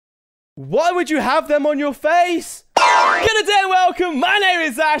Why would you have them on your face? Good day and welcome, my name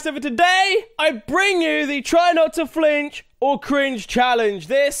is Ash, and for today, I bring you the Try Not to Flinch or Cringe Challenge.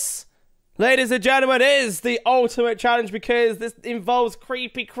 This, ladies and gentlemen, is the ultimate challenge because this involves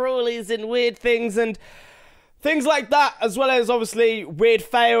creepy crawlies and weird things and things like that, as well as obviously weird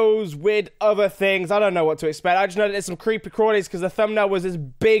fails, weird other things. I don't know what to expect. I just know that there's some creepy crawlies because the thumbnail was this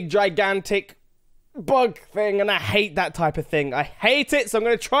big, gigantic bug thing, and I hate that type of thing. I hate it, so I'm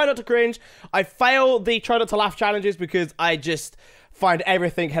going to try not to cringe. I fail the try not to laugh challenges because I just find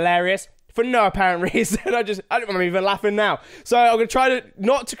everything hilarious for no apparent reason. I'm even laughing now. So I'm going to try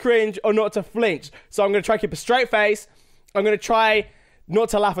not to cringe or not to flinch. So I'm going to try to keep a straight face. I'm going to try not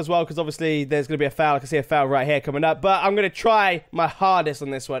to laugh as well because obviously there's going to be a fail. I can see a fail right here coming up, but I'm going to try my hardest on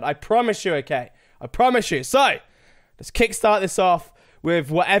this one. I promise you, okay? I promise you. So let's kickstart this off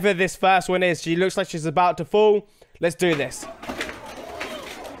with whatever this first one is. She looks like she's about to fall. Let's do this.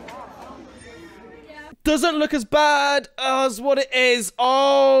 Doesn't look as bad as what it is.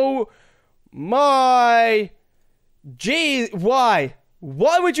 Oh my. Gee, why?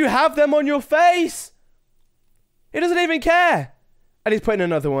 Why would you have them on your face? He doesn't even care. And he's putting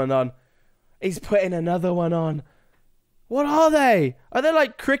another one on. He's putting another one on. What are they? Are they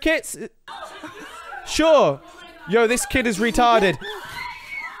like crickets? Sure. Yo, this kid is retarded.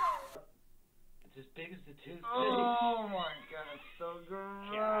 Oh my god, it's so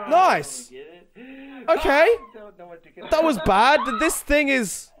good. Nice. Okay. That was bad. This thing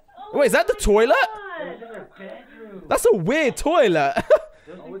is... Wait, is that the toilet? That's a weird toilet.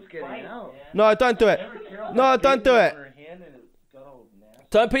 No, don't do it. No, don't do it.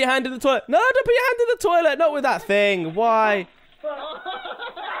 Don't put your hand in the toilet. No, don't put your hand in the toilet. Not with that thing. Why?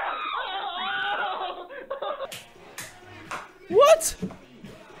 What?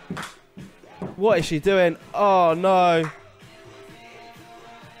 What is she doing? Oh no.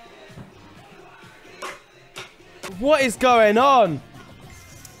 What is going on?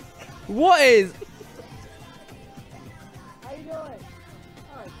 What is... How you doing?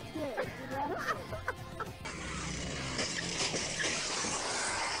 Oh shit.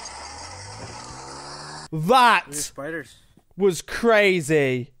 That Spiders. was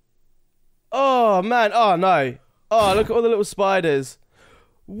crazy. Oh man. Oh no. Oh, look at all the little spiders.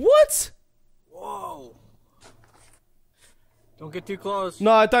 What? Whoa. Don't get too close.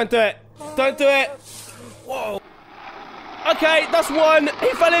 No, don't do it. Don't do it. Whoa. Okay, that's one. He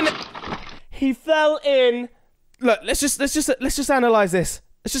fell in. He fell in. Look, let's just analyze this.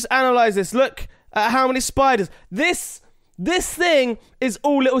 Let's just analyze this. Look at how many spiders. This thing is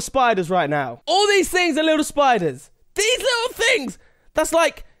all little spiders right now. All these things are little spiders. These little things. That's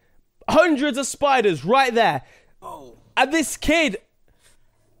like hundreds of spiders right there. Oh. And this kid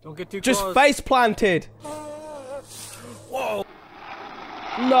Don't get too just close. face planted. Whoa.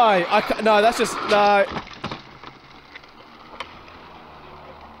 No, I can't. No, that's just no.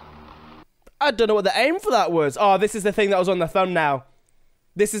 I don't know what the aim for that was. Oh, this is the thing that was on the thumbnail.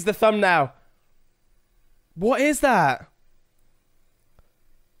 This is the thumbnail. What is that?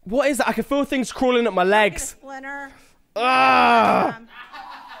 What is that? I can feel things crawling up my legs. Splinter. Ah!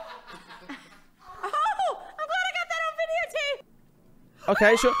 Oh, I'm glad I got that on videotape.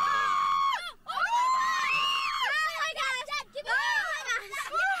 Okay, sure.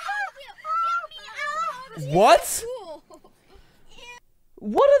 What?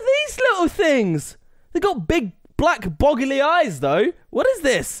 What are these little things? They got big black boggly eyes though. What is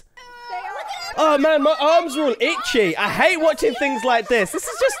this? Oh man, my arms are all itchy. I hate watching things like this. This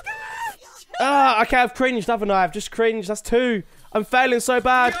is just... okay, I've cringed, haven't I? I've just cringed. That's two. I'm failing so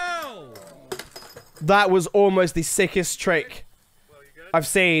bad. That was almost the sickest trick I've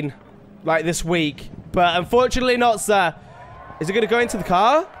seen, like, this week. But unfortunately not, sir. Is it going to go into the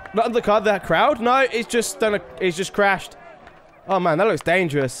car? Not in the car, the crowd? No, it's just done it's just crashed. Oh man, that looks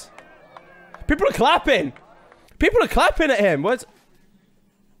dangerous. People are clapping. People are clapping at him. What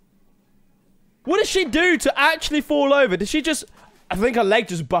did she do to actually fall over? Did she just... I think her leg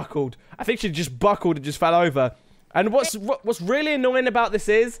just buckled. I think she just buckled and just fell over. And what's really annoying about this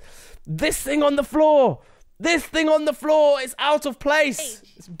is this thing on the floor. This thing on the floor is out of place.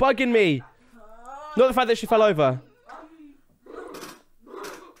 It's bugging me. Not the fact that she fell over.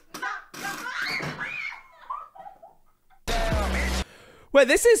 Wait,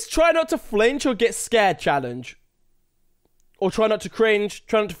 this is try not to flinch or get scared challenge. Or try not to cringe,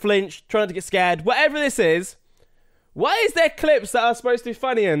 try not to flinch, try not to get scared. Whatever this is, why is there clips that are supposed to be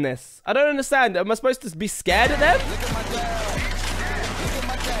funny in this? I don't understand. Am I supposed to be scared at them?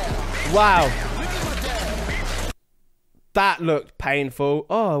 Wow. That looked painful.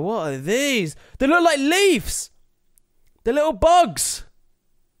 Oh, what are these? They look like leaves. They're little bugs.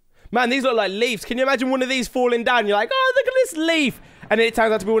 Man, these look like leaves. Can you imagine one of these falling down? You're like, oh, look at this leaf. And then it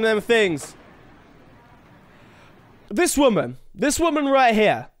turns out to be one of them things. This woman right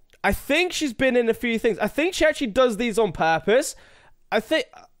here, I think she's been in a few things. I think she actually does these on purpose. I'm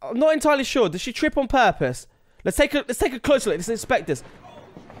not entirely sure. Does she trip on purpose? Let's take a closer look. Let's inspect this.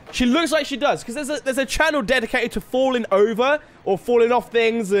 She looks like she does, because there's a channel dedicated to falling over or falling off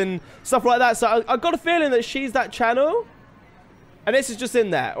things and stuff like that. So I got a feeling that she's that channel. And this is just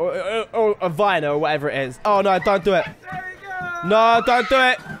in there, or a Viner, or whatever it is. Oh no, don't do it. No, don't do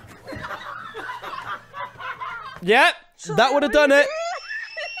it. Yep, that would have done it.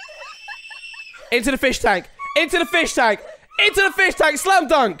 Into the fish tank. Into the fish tank. Into the fish tank. Slam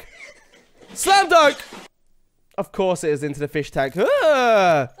dunk. Slam dunk. Of course it is into the fish tank.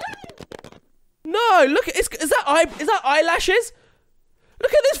 No, look at is that eyelashes?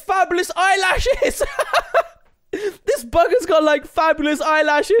 Look at this fabulous eyelashes. This bugger's got like fabulous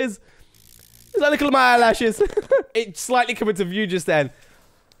eyelashes. Look at my eyelashes. It slightly came into view just then.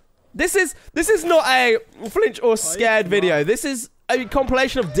 This is not a flinch or scared video. This is a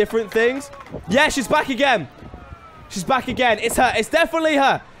compilation of different things. Yeah, she's back again. She's back again. It's her. It's definitely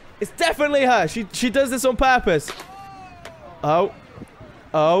her. It's definitely her. She does this on purpose. Oh.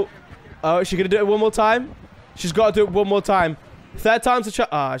 Is she gonna do it one more time? She's got to do it one more time. Third time's a charm.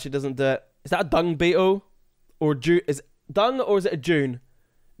 Ah, she doesn't do it. Is that a dung beetle? Or June? Is it dung or is it a June?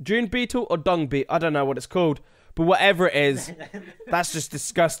 June beetle or dung beetle? I don't know what it's called. But whatever it is, that's just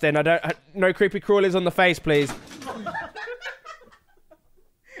disgusting. No creepy crawlies on the face, please.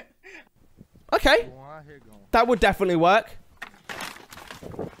 Okay. That would definitely work.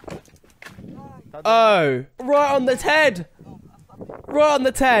 Oh, right on the head. Right on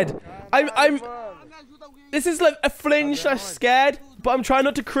the head. This is like a flinch slash scared, but I'm trying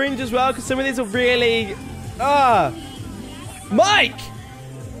not to cringe as well because some of these are really. Mike!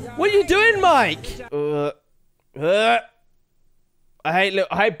 What are you doing, Mike? I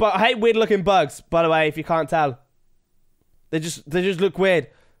hate weird looking bugs, by the way, if you can't tell. They just look weird.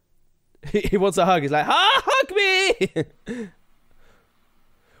 He wants a hug. He's like, hug me!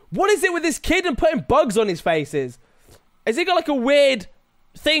 What is it with this kid and putting bugs on his faces? Has he got like a weird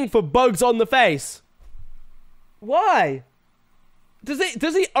thing for bugs on the face? Why? Does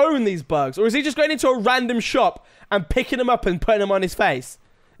he own these bugs? Or is he just going into a random shop and picking them up and putting them on his face?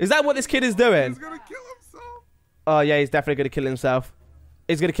 Is that what this kid is doing? He's gonna kill himself. Oh yeah, he's definitely gonna kill himself.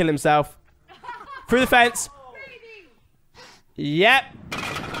 He's gonna kill himself. Through the fence. Yep.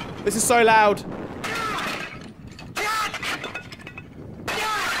 This is so loud.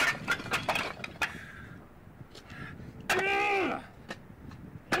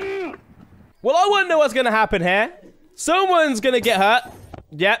 Well, I wouldn't know what's gonna happen here. Someone's gonna get hurt.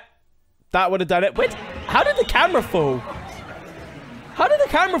 Yep. That would have done it. Wait, how did the camera fall? How did the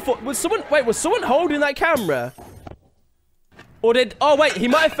camera fall? Was someone holding that camera? Or did... Oh, wait, he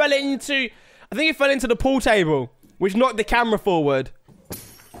might have fell into... I think he fell into the pool table, which knocked the camera forward.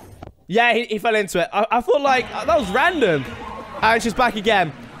 Yeah, he fell into it. I thought, like, that was random. And she's back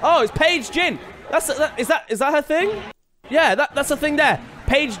again. Oh, it's Paige Jin. Is that her thing? Yeah, that's the thing there.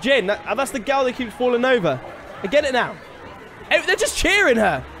 Paige Jin. That's the girl that keeps falling over. I get it now. They're just cheering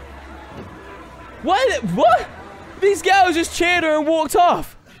her. What? These girls just cheered her and walked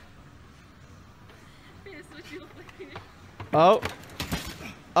off. Oh.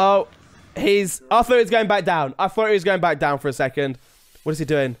 I thought he was going back down. I thought he was going back down for a second. What is he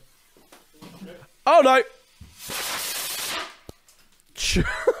doing? Oh, no.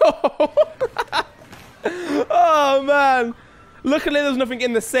 Oh, man. Luckily, there's nothing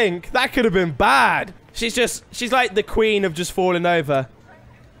in the sink. That could have been bad. She's like the queen of just falling over.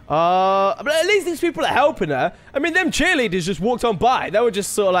 But at least these people are helping her. I mean, them cheerleaders just walked on by. They were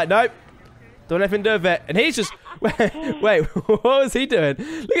just sort of like, nope. Don't have anything to do with it. And he's just... Wait, what was he doing?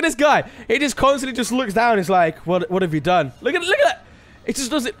 Look at this guy. He just constantly just looks down. He's like, what have you done? Look at that. It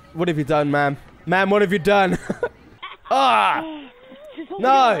just does it. What have you done, ma'am? Ma'am, what have you done? No.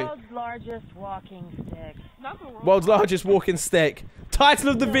 World's largest walking stick. World's largest walking stick. Title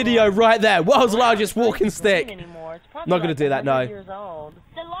of the video right there. World's largest walking stick. Not going to do that, no. The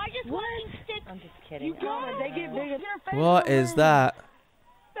largest walking stick. I'm just kidding. They get bigger. What is that?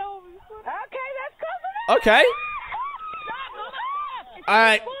 Okay, that's Okay.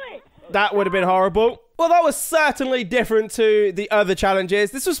 Alright. That would have been horrible. Well, that was certainly different to the other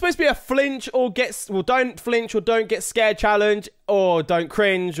challenges. This was supposed to be a flinch or don't flinch or don't get scared challenge or don't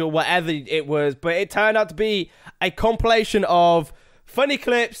cringe or whatever it was. But it turned out to be a compilation of funny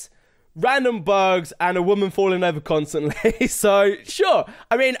clips, random bugs, and a woman falling over constantly. So, sure.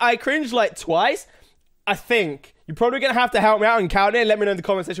 I mean, I cringed like twice. I think. You're probably going to have to help me out and count it and let me know in the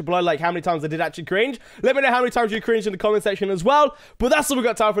comment section below, like, how many times I did actually cringe. Let me know how many times you cringed in the comment section as well. But that's all we've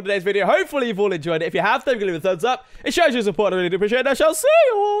got time for today's video. Hopefully you've all enjoyed it. If you have, then leave a thumbs up. It shows your support. I really do appreciate it. I shall see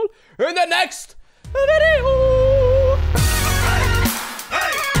you all in the next video.